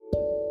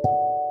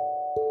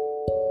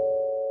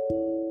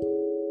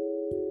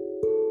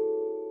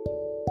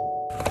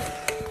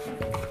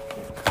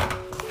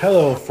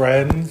Hello,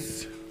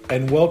 friends,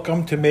 and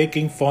welcome to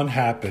Making Fun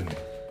Happen.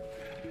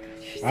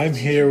 I'm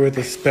here with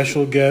a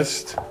special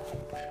guest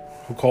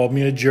who called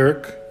me a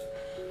jerk.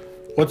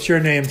 What's your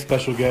name,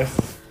 special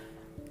guest?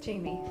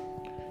 Jayme.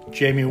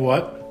 Jayme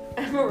what?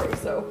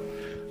 Amoroso.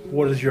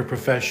 What is your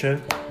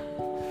profession?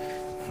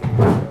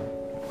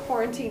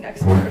 Quarantine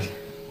expert.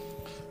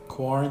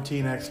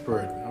 Quarantine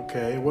expert.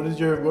 Okay. What is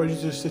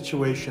your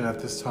situation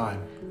at this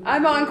time?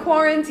 I'm on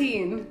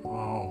quarantine.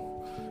 Oh.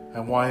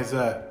 And why is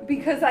that?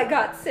 Because I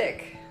got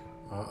sick.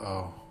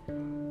 Uh-oh.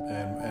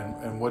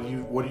 And what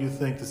do you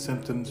think the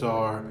symptoms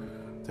are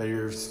that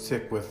you're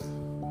sick with?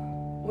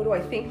 What do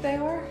I think they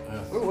are?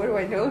 Yes. Or what do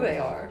I know they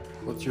are?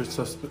 What's your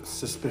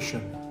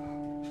suspicion?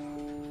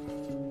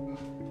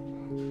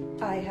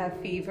 I have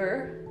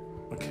fever.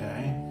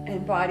 Okay.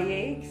 And body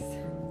aches.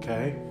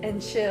 Okay.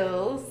 And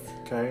chills.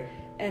 Okay.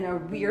 And a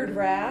weird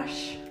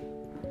rash.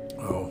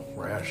 Oh,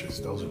 rashes.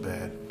 Those are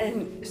bad.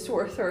 And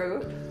sore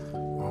throat.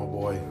 Oh,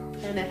 boy.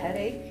 And a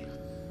headache.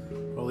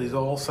 Well, these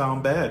all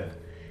sound bad.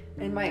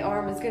 And my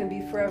arm is going to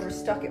be forever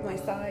stuck at my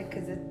side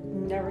because it's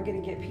never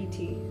going to get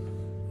PT.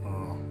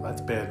 Oh, that's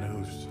bad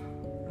news.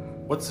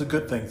 What's the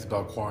good things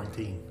about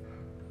quarantine?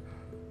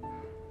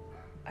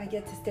 I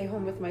get to stay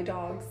home with my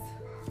dogs.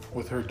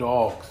 With her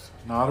dogs.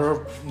 Not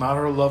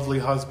her lovely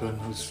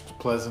husband who's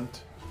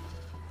pleasant.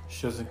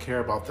 She doesn't care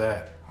about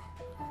that.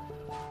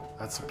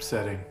 That's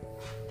upsetting.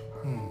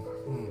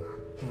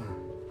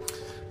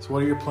 So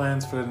what are your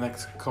plans for the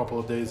next couple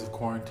of days of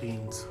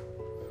quarantines?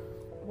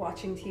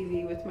 Watching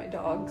TV with my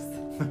dogs.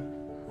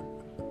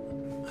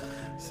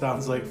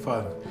 Sounds like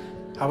fun.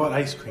 How about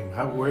ice cream?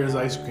 Where does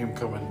ice cream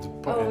come into?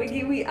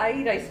 I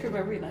eat ice cream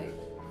every night.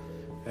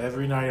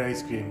 Every night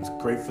ice cream is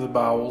great for the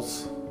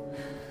bowels.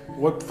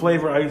 What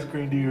flavor ice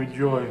cream do you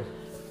enjoy?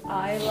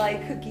 I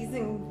like cookies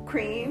and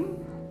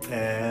cream.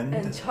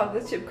 And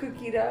chocolate chip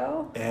cookie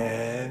dough.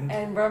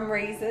 And rum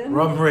raisin.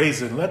 Rum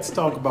raisin. Let's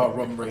talk about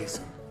rum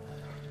raisin.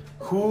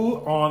 Who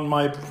on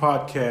my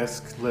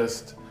podcast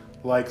list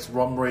likes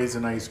rum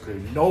raisin ice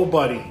cream?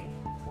 Nobody.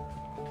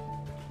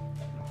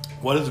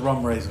 What is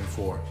rum raisin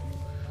for?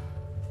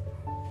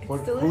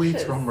 Delicious. Who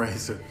eats rum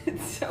raisin?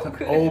 It's so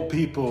good. Old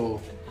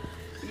people.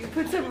 You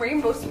put some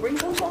rainbow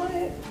sprinkles on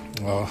it.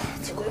 Oh,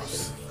 that's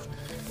gross.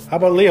 How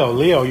about Leo?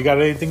 Leo, you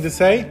got anything to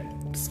say?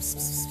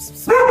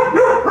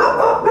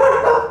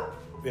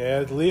 Yeah,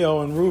 it's Leo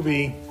and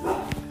Ruby.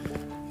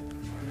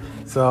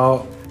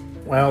 So,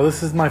 well,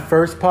 this is my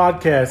first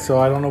podcast, so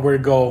I don't know where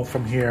to go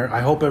from here.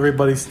 I hope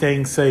everybody's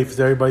staying safe. Is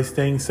everybody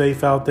staying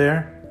safe out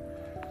there?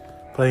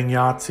 Playing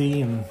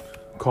Yahtzee and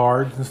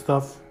cards and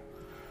stuff?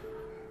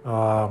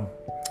 Do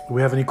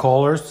we have any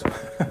callers?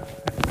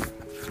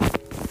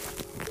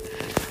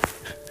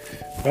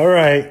 All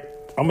right.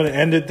 I'm going to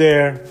end it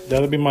there.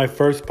 That'll be my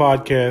first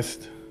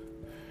podcast.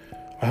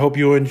 I hope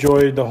you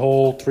enjoyed the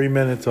whole 3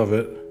 minutes of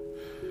it.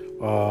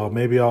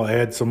 Maybe I'll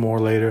add some more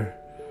later.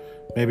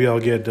 Maybe I'll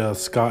get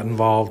Scott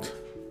involved.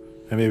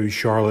 And maybe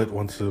Charlotte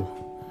wants to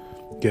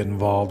get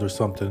involved or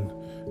something.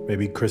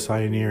 Maybe Chris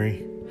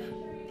Ianieri.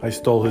 I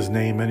stole his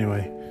name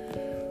anyway.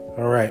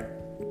 All right.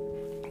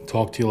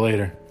 Talk to you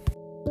later.